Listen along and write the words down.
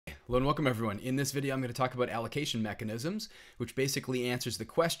Hello and welcome everyone. In this video I'm going to talk about allocation mechanisms, which basically answers the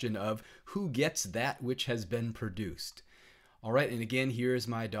question of who gets that which has been produced. Alright, and again, here's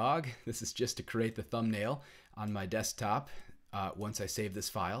my dog. This is just to create the thumbnail on my desktop once I save this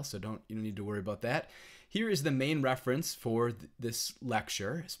file, so you don't need to worry about that. Here is the main reference for this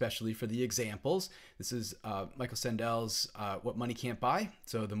lecture, especially for the examples. This is Michael Sandel's What Money Can't Buy,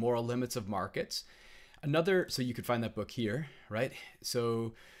 so the moral limits of markets. So you could find that book here, right?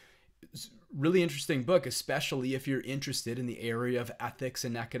 So really interesting book, especially if you're interested in the area of ethics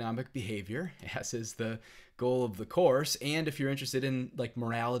and economic behavior, as is the goal of the course, and if you're interested in like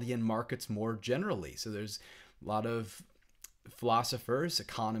morality and markets more generally. So there's a lot of philosophers,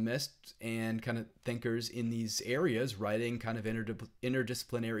 economists, and kind of thinkers in these areas writing kind of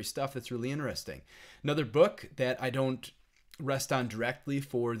interdisciplinary stuff that's really interesting. Another book that I don't rest on directly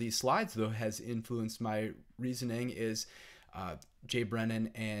for these slides, though, has influenced my reasoning is Jay Brennan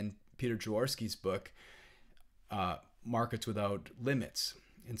and Peter Jaworski's book, Markets Without Limits.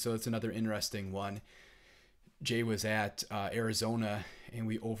 And so it's another interesting one. Jay was at Arizona and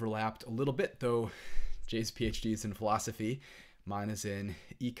we overlapped a little bit, though Jay's PhD is in philosophy. Mine is in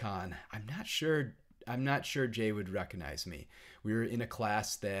econ. I'm not sure Jay would recognize me. We were in a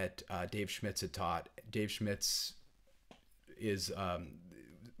class that Dave Schmitz had taught. Dave Schmitz is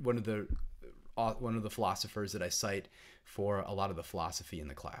one of the philosophers that I cite for a lot of the philosophy in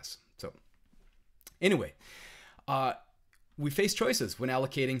the class. So anyway, we face choices when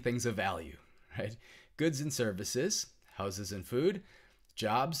allocating things of value, right? Goods and services, houses and food,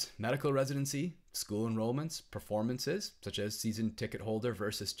 jobs, medical residency, school enrollments, performances, such as season ticket holder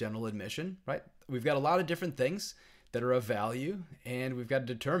versus general admission, right? We've got a lot of different things that are of value, and we've got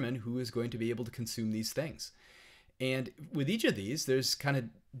to determine who is going to be able to consume these things. And with each of these, there's kind of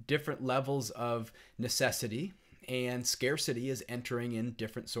different levels of necessity, and scarcity is entering in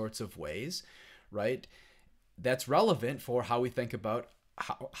different sorts of ways, right? That's relevant for how we think about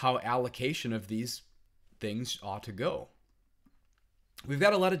how allocation of these things ought to go. We've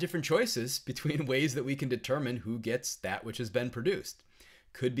got a lot of different choices between ways that we can determine who gets that which has been produced.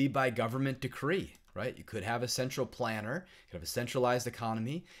 Could be by government decree, right? You could have a central planner, you could have a centralized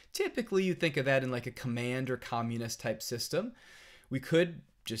economy. Typically, you think of that in like a command or communist type system. We could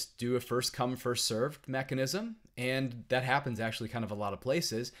just do a first come, first served mechanism, and that happens actually kind of a lot of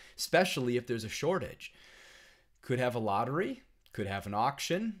places, especially if there's a shortage. Could have a lottery, could have an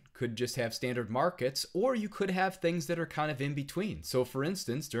auction, could just have standard markets, or you could have things that are kind of in between. So for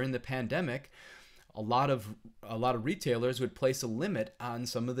instance, during the pandemic, a lot of retailers would place a limit on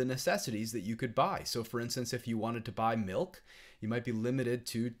some of the necessities that you could buy. So for instance, if you wanted to buy milk, you might be limited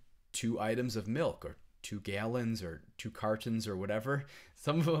to 2 items of milk, or 2 gallons, or 2 cartons, or whatever.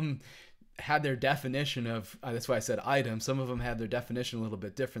 Some of them had their definition of, that's why I said items, some of them had their definition a little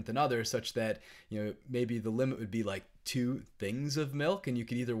bit different than others, such that, you know, maybe the limit would be like 2 things of milk, and you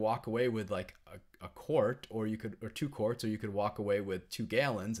could either walk away with like a quart, or 2 quarts, or you could walk away with 2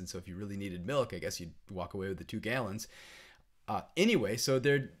 gallons. And so if you really needed milk, I guess you'd walk away with the 2 gallons. Anyway, so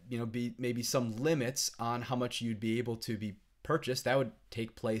there'd be maybe some limits on how much you'd be able to be purchased. That would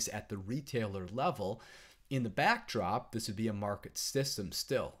take place at the retailer level. In the backdrop, this would be a market system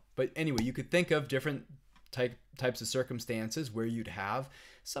still. But anyway, you could think of different types of circumstances where you'd have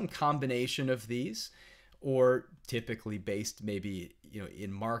some combination of these, or typically based maybe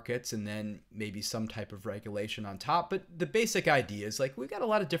in markets, and then maybe some type of regulation on top. But the basic idea is like we've got a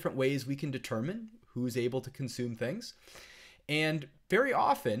lot of different ways we can determine who's able to consume things. And very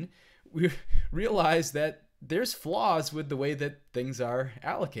often we realize that there's flaws with the way that things are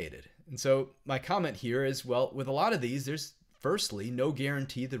allocated. And so my comment here is, well, with a lot of these, there's firstly no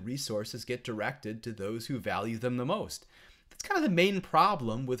guarantee the resources get directed to those who value them the most. That's kind of the main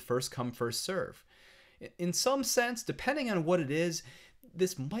problem with first come, first serve. In some sense, depending on what it is,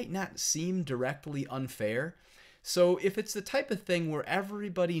 this might not seem directly unfair. So if it's the type of thing where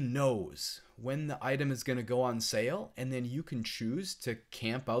everybody knows when the item is going to go on sale, and then you can choose to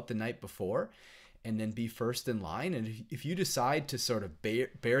camp out the night before and then be first in line, and if you decide to sort of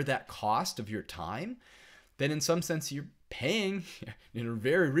bear that cost of your time, then in some sense you're paying, in a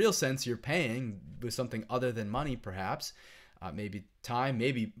very real sense, you're paying with something other than money, perhaps. Maybe time,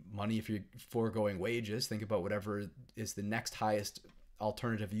 maybe money if you're foregoing wages. Think about whatever is the next highest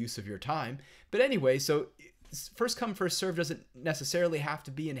alternative use of your time. But anyway, so first come, first serve doesn't necessarily have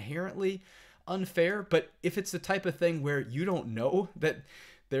to be inherently unfair, but if it's the type of thing where you don't know that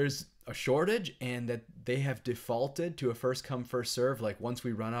there's a shortage and that they have defaulted to a first come, first serve, like once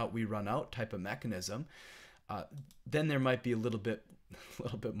we run out, we run out type of mechanism, then there might be a little bit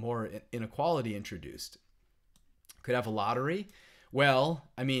more inequality introduced. Could have a lottery, Well,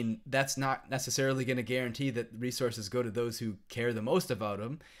 I mean, that's not necessarily going to guarantee that resources go to those who care the most about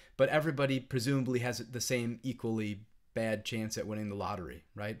them, but everybody presumably has the same equally bad chance at winning the lottery,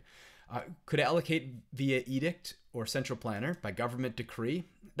 right? Could it allocate via edict or central planner by government decree?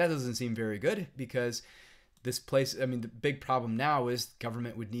 That doesn't seem very good because this place, I mean, the big problem now is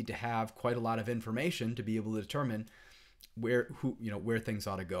government would need to have quite a lot of information to be able to determine where things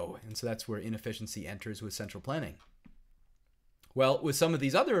ought to go. And so that's where inefficiency enters with central planning. Well, with some of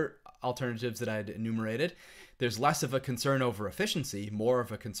these other alternatives that I had enumerated, there's less of a concern over efficiency, more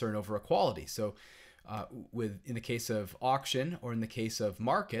of a concern over equality. So in the case of auction or in the case of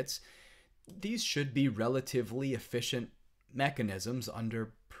markets, these should be relatively efficient mechanisms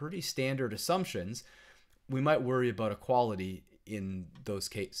under pretty standard assumptions. We might worry about equality in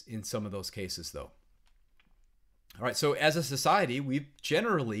some of those cases, though. All right, so as a society, we've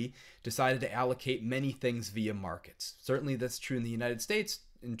generally decided to allocate many things via markets. Certainly that's true in the United States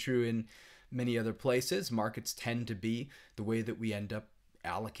and true in many other places. Markets tend to be the way that we end up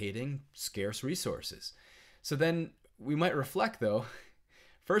allocating scarce resources. So then we might reflect, though,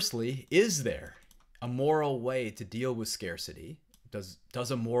 firstly, is there a moral way to deal with scarcity?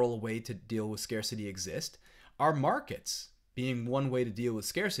 Does a moral way to deal with scarcity exist? Are markets, being one way to deal with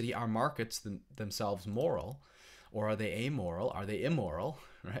scarcity, are markets themselves moral? Or are they amoral? Are they immoral,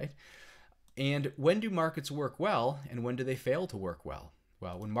 right? And when do markets work well and when do they fail to work well?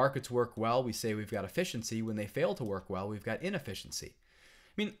 Well, when markets work well, we say we've got efficiency. When they fail to work well, we've got inefficiency.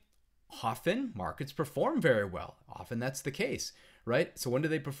 I mean, often markets perform very well. Often that's the case, right? So when do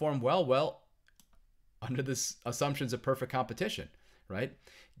they perform well? Well, under this assumptions of perfect competition, right?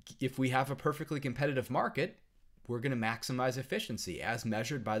 If we have a perfectly competitive market, we're going to maximize efficiency as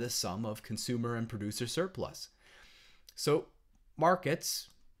measured by the sum of consumer and producer surplus. So markets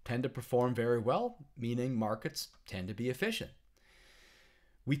tend to perform very well, meaning markets tend to be efficient.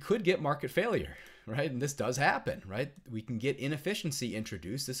 We could get market failure, right? And this does happen, right? We can get inefficiency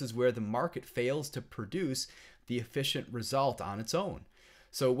introduced. This is where the market fails to produce the efficient result on its own.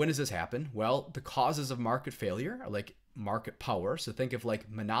 So when does this happen? Well, the causes of market failure are like market power. So think of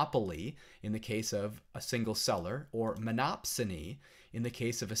like monopoly in the case of a single seller, or monopsony in the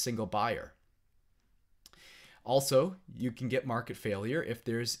case of a single buyer. Also, you can get market failure if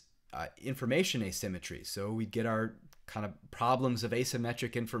there's information asymmetry. So we get our kind of problems of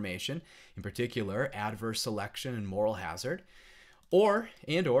asymmetric information, in particular adverse selection and moral hazard. Or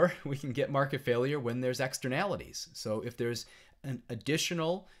we can get market failure when there's externalities. So if there's an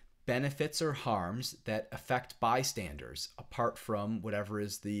additional benefits or harms that affect bystanders apart from whatever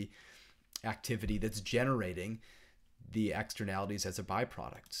is the activity that's generating the externalities as a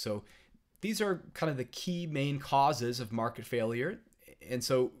byproduct. So these are kind of the key main causes of market failure. And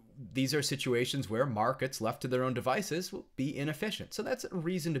so these are situations where markets left to their own devices will be inefficient. So that's a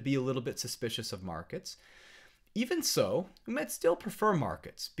reason to be a little bit suspicious of markets. Even so, we might still prefer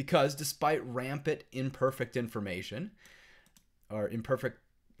markets because despite rampant imperfect information, or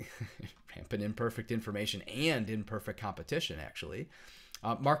rampant imperfect information and imperfect competition, actually,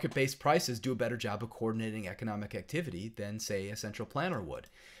 market-based prices do a better job of coordinating economic activity than, say, a central planner would.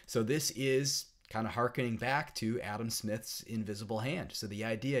 So this is kind of hearkening back to Adam Smith's invisible hand. So the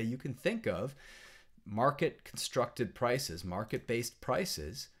idea you can think of market-constructed prices, market-based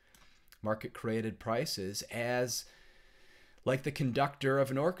prices, market-created prices as like the conductor of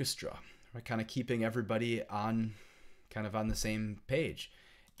an orchestra, right? Kind of keeping everybody on the same page.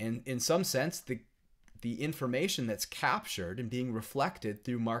 And in some sense, the information that's captured and being reflected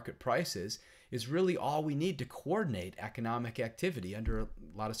through market prices is really all we need to coordinate economic activity under a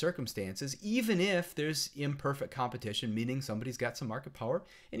lot of circumstances, even if there's imperfect competition, meaning somebody's got some market power,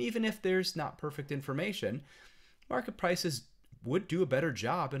 and even if there's not perfect information, market prices would do a better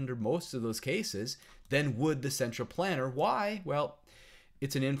job under most of those cases than would the central planner. Why? Well,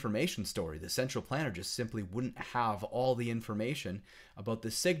 it's an information story. The central planner just simply wouldn't have all the information about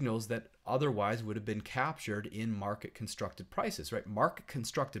the signals that otherwise would have been captured in market constructed prices, right? Market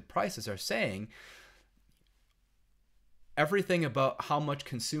constructed prices are saying everything about how much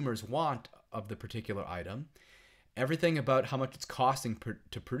consumers want of the particular item, everything about how much it's costing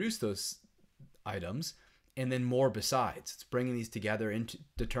to produce those items, and then more besides. It's bringing these together into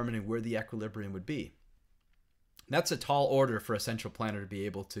determining where the equilibrium would be. That's a tall order for a central planner to be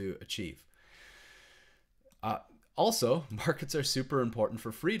able to achieve. Also, markets are super important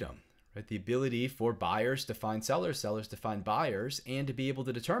for freedom, right? The ability for buyers to find sellers, sellers to find buyers, and to be able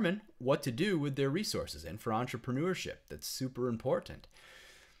to determine what to do with their resources. And for entrepreneurship, that's super important.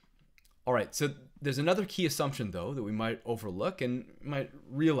 All right, so there's another key assumption, though, that we might overlook and might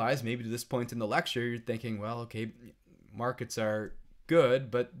realize maybe to this point in the lecture, you're thinking, well, okay, markets are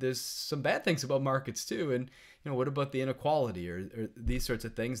good, but there's some bad things about markets too. And what about the inequality or these sorts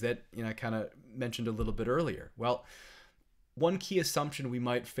of things that I kind of mentioned a little bit earlier? Well, one key assumption we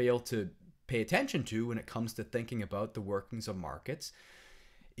might fail to pay attention to when it comes to thinking about the workings of markets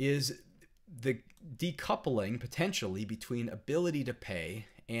is the decoupling potentially between ability to pay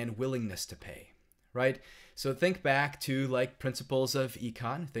and willingness to pay, right? So think back to like principles of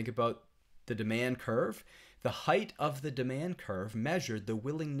econ. Think about the demand curve. The height of the demand curve measured the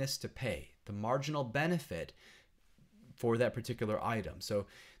willingness to pay, the marginal benefit for that particular item. So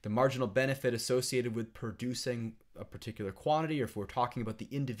the marginal benefit associated with producing a particular quantity, or if we're talking about the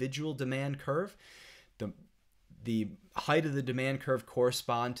individual demand curve, the height of the demand curve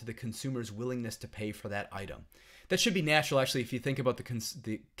correspond to the consumer's willingness to pay for that item. That should be natural, actually, if you think about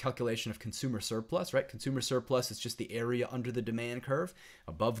the calculation of consumer surplus, right? Consumer surplus is just the area under the demand curve,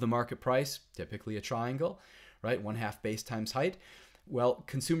 above the market price, typically a triangle, right? 1/2 base times height. Well,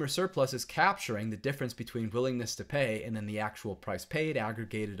 consumer surplus is capturing the difference between willingness to pay and then the actual price paid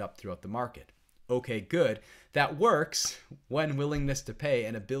aggregated up throughout the market. Okay, good. That works when willingness to pay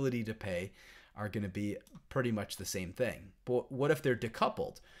and ability to pay are going to be pretty much the same thing. But what if they're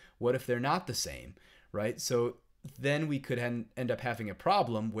decoupled? What if they're not the same, right? So then we could end up having a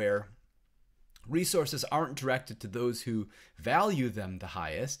problem where resources aren't directed to those who value them the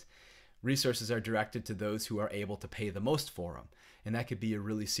highest. Resources are directed to those who are able to pay the most for them. And that could be a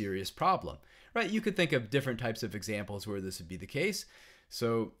really serious problem, right? You could think of different types of examples where this would be the case.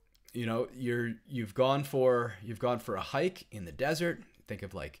 So, you've gone for a hike in the desert. Think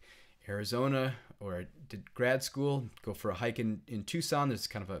of like Arizona, or did grad school, go for a hike in Tucson. There's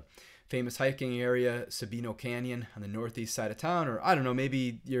kind of a famous hiking area, Sabino Canyon, on the northeast side of town. Or I don't know,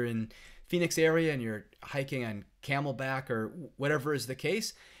 maybe you're in Phoenix area and you're hiking on Camelback or whatever is the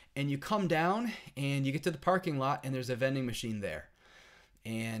case. And you come down and you get to the parking lot and there's a vending machine there.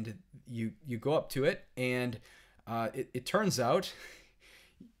 And you go up to it, and it turns out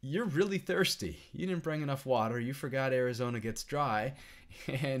you're really thirsty. You didn't bring enough water. You forgot Arizona gets dry,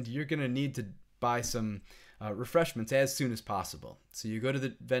 and you're going to need to buy some refreshments as soon as possible. So you go to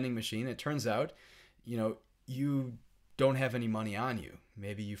the vending machine. It turns out, you don't have any money on you.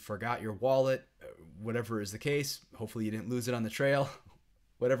 Maybe you forgot your wallet, whatever is the case. Hopefully you didn't lose it on the trail,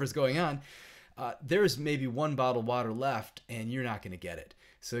 whatever's going on. There's maybe one bottle of water left, and you're not going to get it.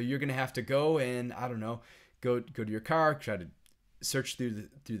 So you're going to have to go and, I don't know, go to your car, try to search through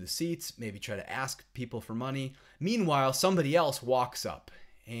the seats, maybe try to ask people for money. Meanwhile, somebody else walks up,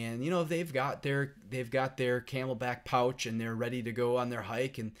 and they've got their Camelback pouch, and they're ready to go on their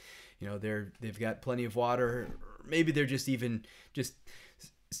hike, and they've got plenty of water. Maybe they're just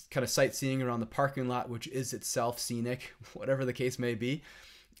kind of sightseeing around the parking lot, which is itself scenic, whatever the case may be.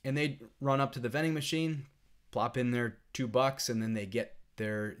 And they run up to the vending machine, plop in their $2, and then they get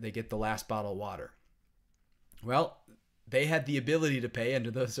the last bottle of water. Well, they had the ability to pay under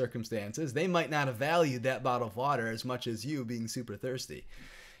those circumstances. They might not have valued that bottle of water as much as you being super thirsty.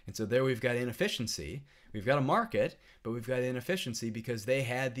 And so there we've got inefficiency. We've got a market, but we've got inefficiency because they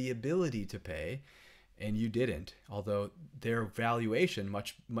had the ability to pay and you didn't, although their valuation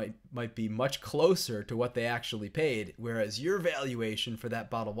might be much closer to what they actually paid, whereas your valuation for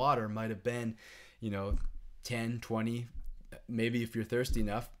that bottle of water might have been, 10, 20, maybe if you're thirsty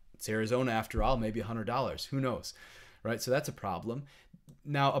enough, it's Arizona after all, maybe $100, who knows, right? So that's a problem.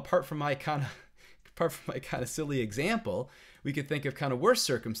 Now, apart from my kind of silly example, we could think of kind of worse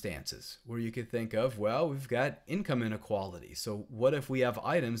circumstances where you could think of, well, we've got income inequality. So what if we have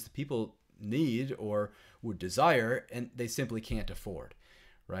items that people need or would desire and they simply can't afford,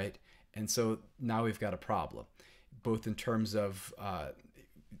 right? And so now we've got a problem, both in terms of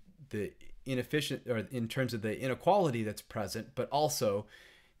the inefficient, or in terms of the inequality that's present, but also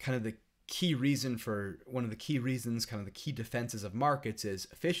kind of one of the key reasons, kind of the key defenses of markets is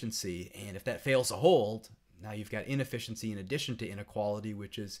efficiency. And if that fails to hold, now you've got inefficiency in addition to inequality,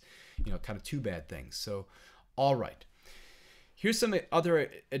 which is, kind of two bad things. So, all right. Here's some other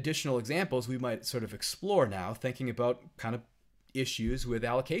additional examples we might sort of explore now, thinking about kind of issues with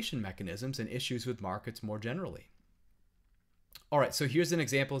allocation mechanisms and issues with markets more generally. All right, so here's an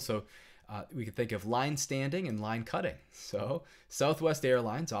example. So we could think of line standing and line cutting. So Southwest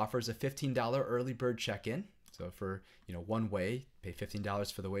Airlines offers a $15 early bird check-in. So for one way, pay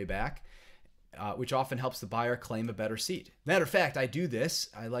 $15 for the way back, which often helps the buyer claim a better seat. Matter of fact, I do this.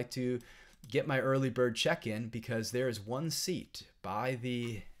 I like to get my early bird check-in because there is one seat by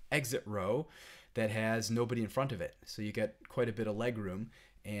the exit row that has nobody in front of it. So you get quite a bit of leg room,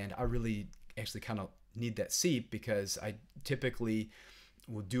 and I really actually kind of need that seat because I typically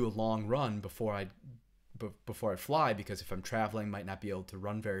will do a long run before before I fly, because if I'm traveling, might not be able to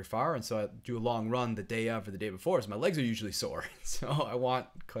run very far, and so I do a long run the day of or the day before, so my legs are usually sore. So I want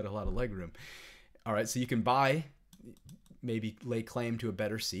quite a lot of leg room. All right, so you can buy, maybe lay claim to a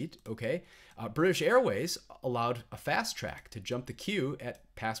better seat. Okay, British Airways allowed a fast track to jump the queue at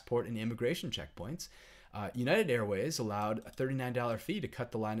passport and immigration checkpoints. United Airways allowed a $39 fee to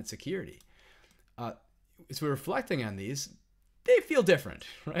cut the line at security. As we're reflecting on these, they feel different,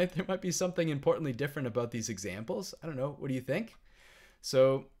 right? There might be something importantly different about these examples. I don't know. What do you think?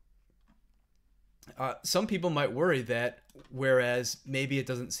 So some people might worry that whereas maybe it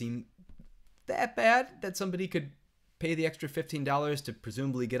doesn't seem that bad that somebody could pay the extra $15 to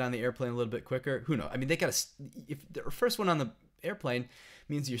presumably get on the airplane a little bit quicker. Who knows? I mean, they got to, if the first one on the airplane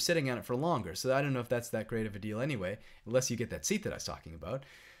means you're sitting on it for longer. So I don't know if that's that great of a deal anyway, unless you get that seat that I was talking about.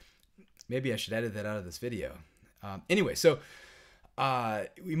 Maybe I should edit that out of this video. Anyway, so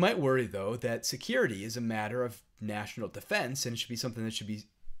we might worry, though, that security is a matter of national defense, and it should be something that should be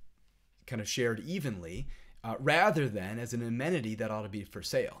kind of shared evenly, rather than as an amenity that ought to be for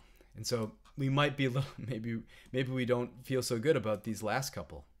sale. And so we might be a little, maybe we don't feel so good about these last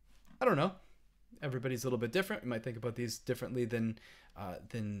couple. I don't know. Everybody's a little bit different. We might think about these differently than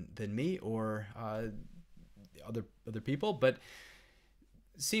me or other people, but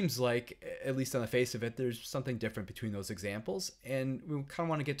seems like, at least on the face of it, there's something different between those examples, and we kind of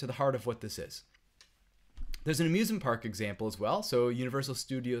want to get to the heart of what this is. There's an amusement park example as well. So Universal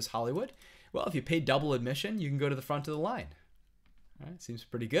Studios Hollywood. Well, if you pay double admission, you can go to the front of the line. All right, seems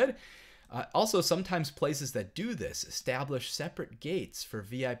pretty good. Also, sometimes places that do this establish separate gates for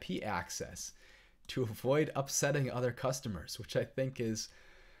VIP access to avoid upsetting other customers, which I think is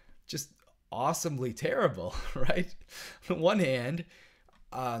just awesomely terrible, right? On one hand,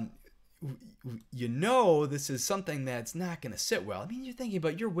 you know this is something that's not going to sit well. I mean, you're thinking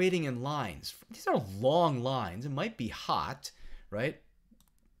about, you're waiting in lines. These are long lines. It might be hot, right?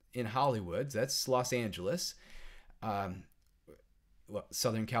 In Hollywood, that's Los Angeles,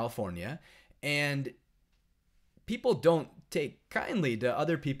 Southern California, and people don't take kindly to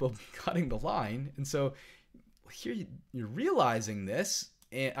other people cutting the line. And so here you're realizing this.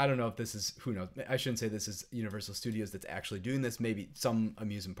 And I don't know if this is, who knows, I shouldn't say this is Universal Studios that's actually doing this. Maybe some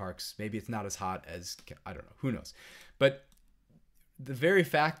amusement parks, maybe it's not as hot as, I don't know, who knows. But the very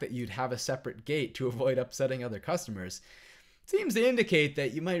fact that you'd have a separate gate to avoid upsetting other customers seems to indicate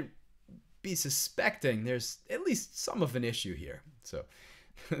that you might be suspecting there's at least some of an issue here. So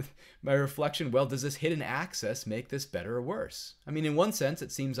my reflection, well, does this hidden access make this better or worse? I mean, in one sense,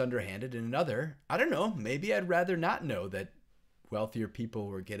 it seems underhanded. In another, I don't know, maybe I'd rather not know that wealthier people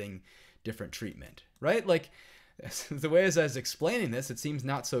were getting different treatment, right? Like, the way as I was explaining this, it seems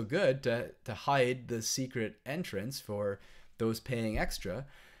not so good to hide the secret entrance for those paying extra.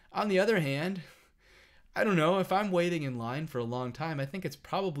 On the other hand, I don't know, if I'm waiting in line for a long time, I think it's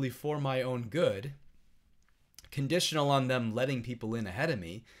probably for my own good, conditional on them letting people in ahead of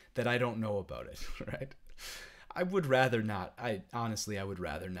me that I don't know about it, right? I would rather not. Honestly, I would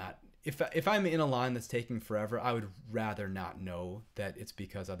rather not. If I'm in a line that's taking forever, I would rather not know that it's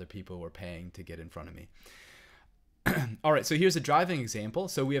because other people were paying to get in front of me. All right, so here's a driving example.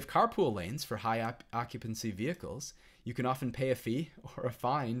 So we have carpool lanes for high occupancy vehicles. You can often pay a fee or a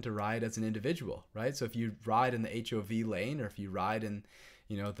fine to ride as an individual, right? So if you ride in the HOV lane, or if you ride in,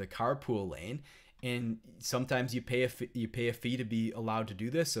 the carpool lane, and sometimes you pay a fee to be allowed to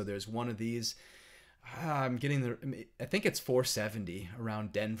do this. So there's one of these. I think it's $4.70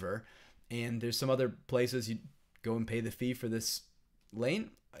 around Denver, and there's some other places you go and pay the fee for this lane.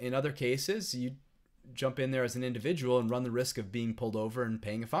 In other cases, you jump in there as an individual and run the risk of being pulled over and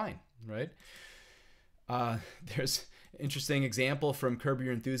paying a fine, right? There's an interesting example from Curb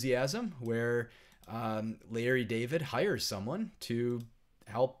Your Enthusiasm where Larry David hires someone to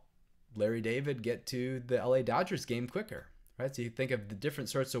help Larry David get to the LA Dodgers game quicker, right? So you think of the different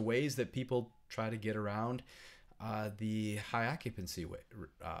sorts of ways that people try to get around the high occupancy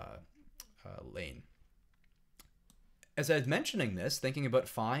lane. As I was mentioning this, thinking about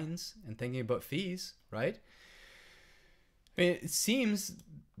fines and thinking about fees, right? I mean, it seems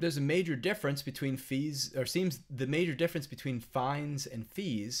there's a major difference between fees, or seems the major difference between fines and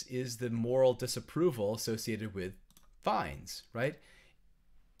fees is the moral disapproval associated with fines, right?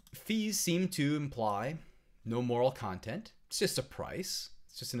 Fees seem to imply no moral content. It's just a price.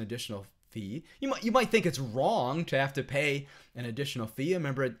 It's just an additional fee. You might think it's wrong to have to pay an additional fee. I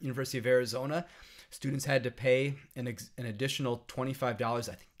remember at University of Arizona, students had to pay an additional $25. I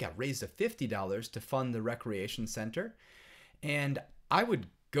think it got raised to $50 to fund the recreation center. And I would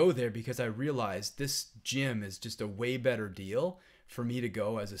go there because I realized this gym is just a way better deal for me to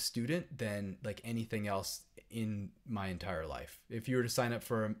go as a student than like anything else in my entire life. If you were to sign up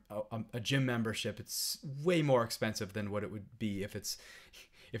for a gym membership, it's way more expensive than what it would be if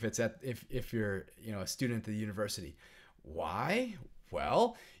you're, you know, a student at the university. Why?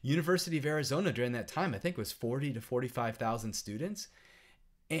 Well, University of Arizona during that time, I think, was 40 to 45,000 students,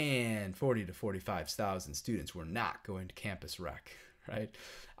 and 40 to 45,000 students were not going to campus rec, right?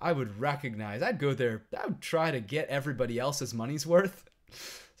 I would recognize, I'd go there, I would try to get everybody else's money's worth.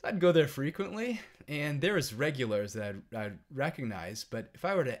 So I'd go there frequently, and there was regulars that I'd recognize, but if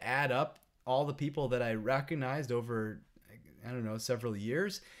I were to add up all the people that I recognized over, I don't know, several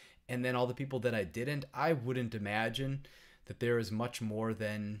years, and then all the people that I didn't, I wouldn't imagine that there is much more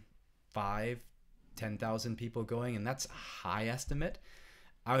than 10,000 people going, and that's a high estimate.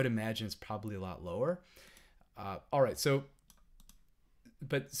 I would imagine it's probably a lot lower. All right, so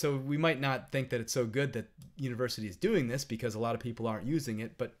we might not think that it's so good that university is doing this because a lot of people aren't using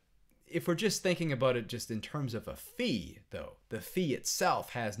it, but if we're just thinking about it just in terms of a fee, though, the fee itself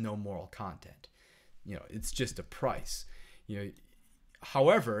has no moral content. You know, it's just a price. You know,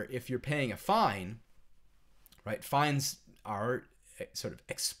 however, if you're paying a fine, right, fines are sort of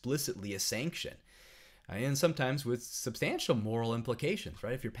explicitly a sanction, and sometimes with substantial moral implications,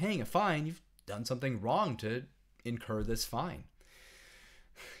 right? If you're paying a fine, you've done something wrong to incur this fine.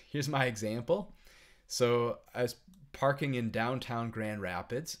 Here's my example. So I was parking in downtown Grand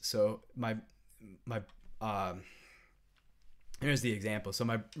Rapids. So here's the example. So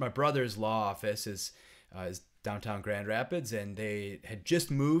my brother's law office is downtown Grand Rapids, and they had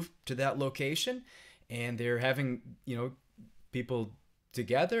just moved to that location, and they're having, you know, people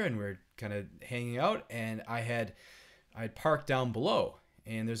together, and we're kind of hanging out, and I'd parked down below,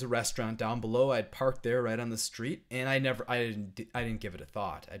 and there's a restaurant down below. I'd parked there right on the street, and I didn't give it a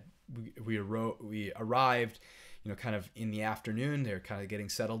thought. We arrived, you know, kind of in the afternoon. They're kind of getting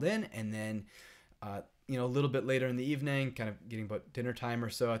settled in, and then you know, a little bit later in the evening, kind of getting about dinner time or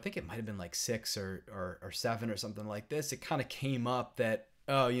so, I think it might have been like 6 or 7 or something like this, it kind of came up that,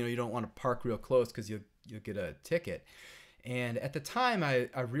 oh, you know, you don't want to park real close because you'll get a ticket. And at the time, I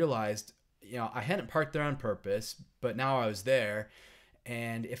realized, you know, I hadn't parked there on purpose, but now I was there,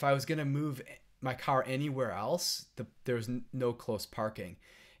 and if I was going to move my car anywhere else, there was no close parking.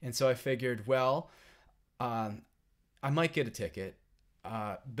 And so I figured, well, I might get a ticket,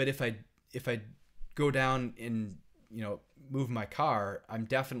 but if I go down and, you know, move my car, I'm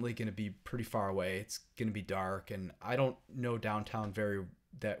definitely going to be pretty far away. It's going to be dark, and I don't know downtown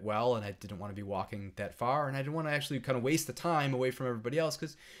that well, and I didn't want to be walking that far, and I didn't want to actually kind of waste the time away from everybody else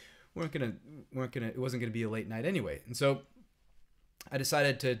because it wasn't gonna be a late night anyway. And so I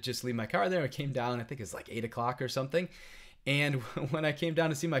decided to just leave my car there. I came down, I think it's like 8 o'clock or something, and when I came down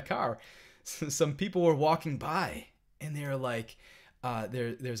to see my car, some people were walking by, and they were like,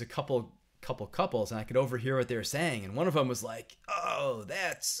 there's a couple couples, and I could overhear what they were saying, and one of them was like, "Oh,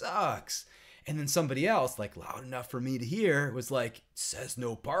 that sucks." And then somebody else, like loud enough for me to hear, was like, "Says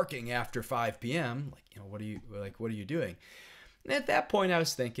no parking after 5 p.m. Like, you know, what are you doing? And at that point I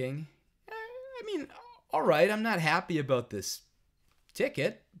was thinking, I mean, all right, I'm not happy about this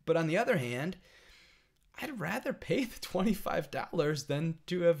ticket, but on the other hand, I'd rather pay the $25 than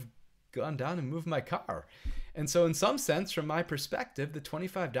to have gone down and moved my car. And so in some sense, from my perspective, the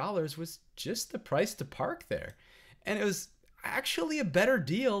 $25 was just the price to park there. And it was actually a better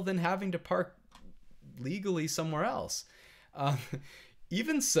deal than having to park legally somewhere else.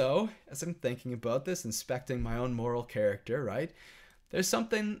 Even so, as I'm thinking about this, inspecting my own moral character, right, there's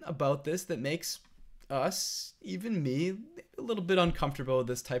something about this that makes us, even me, a little bit uncomfortable with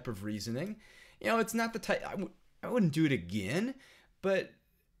this type of reasoning. You know, it's not the type, I wouldn't do it again, but,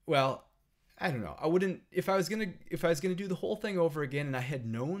 well, I don't know. I wouldn't, if I was gonna do the whole thing over again and I had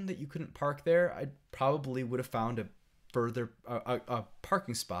known that you couldn't park there, I probably would have found a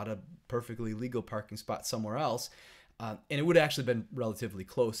parking spot, a perfectly legal parking spot somewhere else. And it would have actually been relatively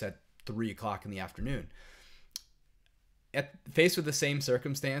close at 3 o'clock in the afternoon. Faced with the same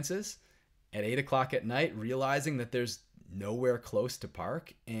circumstances, at 8 o'clock at night, realizing that there's nowhere close to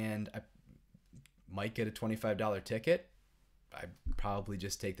park and I might get a $25 ticket, I'd probably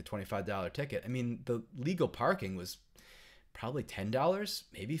just take the $25 ticket. I mean, the legal parking was probably $10,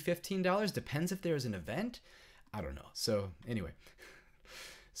 maybe $15, depends if there's an event. I don't know. So anyway,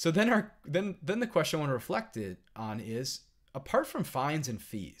 so then the question I want to reflect on is, apart from fines and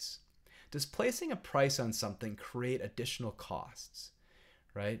fees, does placing a price on something create additional costs,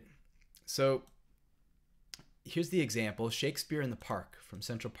 right? So here's the example: Shakespeare in the Park from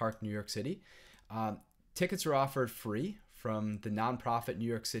Central Park, New York City. Tickets are offered free from the nonprofit New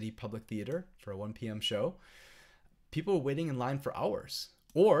York City Public Theater for a 1 p.m. show. people were waiting in line for hours,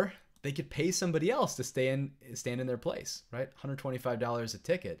 or they could pay somebody else to stand in their place, right? $125 a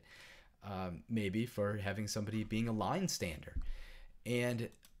ticket, maybe, for having somebody being a line stander. And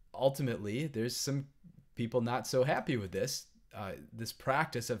ultimately, there's some people not so happy with this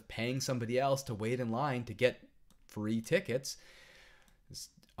practice of paying somebody else to wait in line to get free tickets is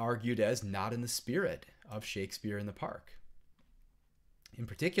argued as not in the spirit of Shakespeare in the Park. In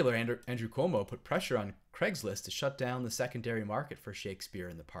particular, Andrew Cuomo put pressure on Craigslist to shut down the secondary market for Shakespeare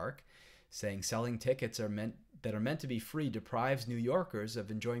in the Park, saying selling tickets that are meant to be free deprives New Yorkers of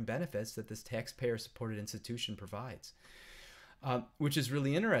enjoying benefits that this taxpayer-supported institution provides. Which is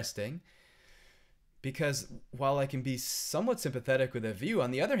really interesting, because while I can be somewhat sympathetic with that view,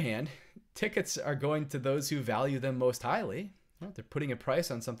 on the other hand, tickets are going to those who value them most highly. Well, they're putting a price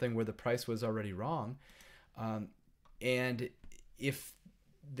on something where the price was already wrong. And if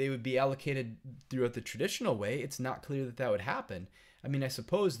they would be allocated throughout the traditional way, it's not clear that that would happen. I mean, I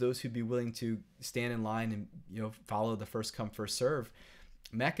suppose those who'd be willing to stand in line and follow the first come first serve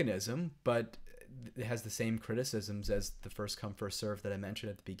mechanism, but it has the same criticisms as the first come first serve that I mentioned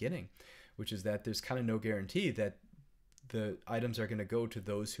at the beginning, which is that there's kind of no guarantee that the items are going to go to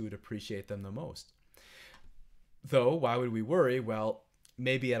those who would appreciate them the most. Though, why would we worry? Well,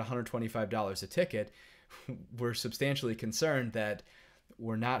 maybe at $125 a ticket, we're substantially concerned that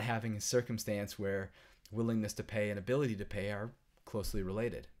we're not having a circumstance where willingness to pay and ability to pay are closely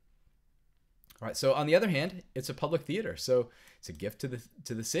related. All right. So on the other hand, it's a public theater, so it's a gift to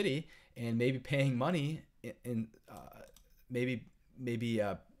the city, and maybe paying money maybe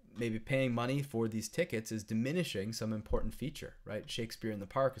paying money for these tickets is diminishing some important feature, right? Shakespeare in the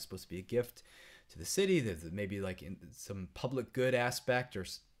Park is supposed to be a gift to the city. There's maybe like in some public good aspect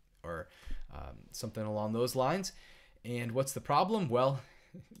or something along those lines. And what's the problem? Well,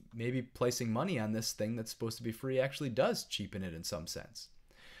 maybe placing money on this thing that's supposed to be free actually does cheapen it in some sense.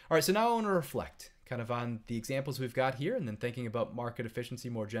 All right, so now I want to reflect kind of on the examples we've got here and then thinking about market efficiency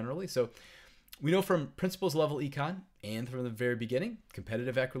more generally. So we know from principles level econ and from the very beginning,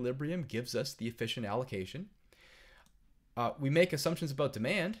 competitive equilibrium gives us the efficient allocation. We make assumptions about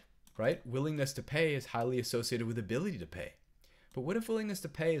demand, right? Willingness to pay is highly associated with ability to pay. But what if willingness to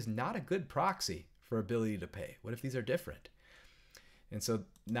pay is not a good proxy for ability to pay? What if these are different? And so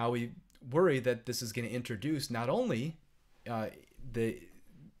now we worry that this is going to introduce not only the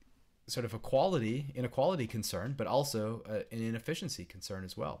sort of inequality concern, but also an inefficiency concern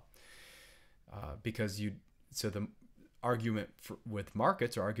as well. Because the argument with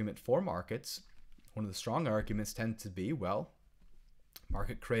markets or argument for markets, one of the strong arguments tends to be, well,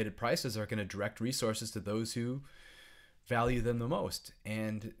 market created prices are going to direct resources to those who value them the most.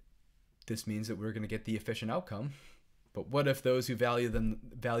 And this means that we're going to get the efficient outcome. But what if those who value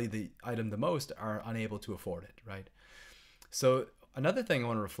the item the most are unable to afford it, right? So another thing I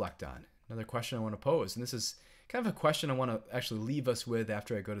want to reflect on, another question I want to pose, and this is kind of a question I want to actually leave us with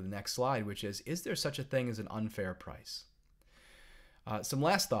after I go to the next slide, which is there such a thing as an unfair price? Some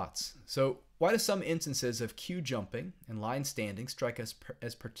last thoughts. So why do some instances of queue jumping and line standing strike us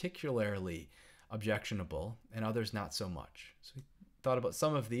as particularly objectionable and others not so much? So we thought about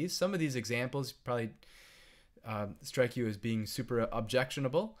some of these. Some of these examples probably strike you as being super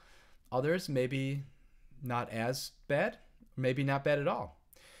objectionable. Others maybe not as bad, maybe not bad at all.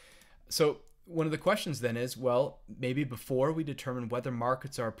 So one of the questions then is, well, maybe before we determine whether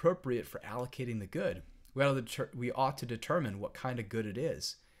markets are appropriate for allocating the good, we ought to determine what kind of good it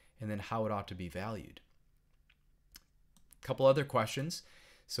is and then how it ought to be valued. A couple other questions.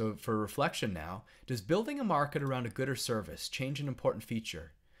 So for reflection now, does building a market around a good or service change an important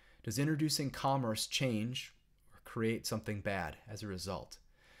feature? Does introducing commerce change or create something bad as a result?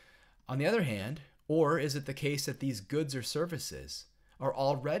 On the other hand, or is it the case that these goods or services are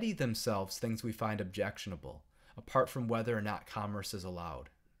already themselves things we find objectionable, apart from whether or not commerce is allowed,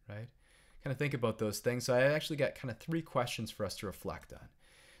 right? Kind of think about those things. So I actually got kind of 3 questions for us to reflect on.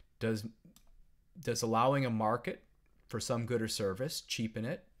 Does allowing a market for some good or service cheapen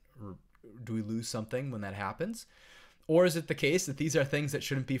it, or do we lose something when that happens? Or is it the case that these are things that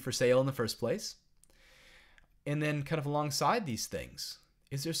shouldn't be for sale in the first place? And then kind of alongside these things,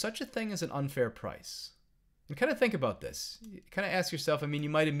 is there such a thing as an unfair price? And kind of think about this. You kind of ask yourself, I mean, you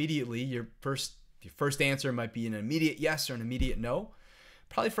might immediately, your first answer might be an immediate yes or an immediate no.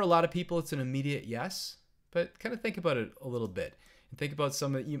 Probably for a lot of people, it's an immediate yes, but kind of think about it a little bit and think about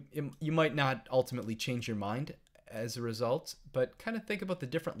you might not ultimately change your mind as a result, but kind of think about the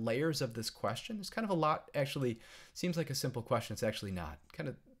different layers of this question. There's kind of a lot, actually, seems like a simple question. It's actually not. Kind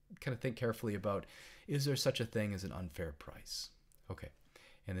of think carefully about, is there such a thing as an unfair price? Okay.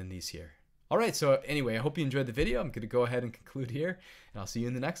 And then these here. All right, so anyway, I hope you enjoyed the video. I'm going to go ahead and conclude here, and I'll see you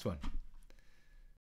in the next one.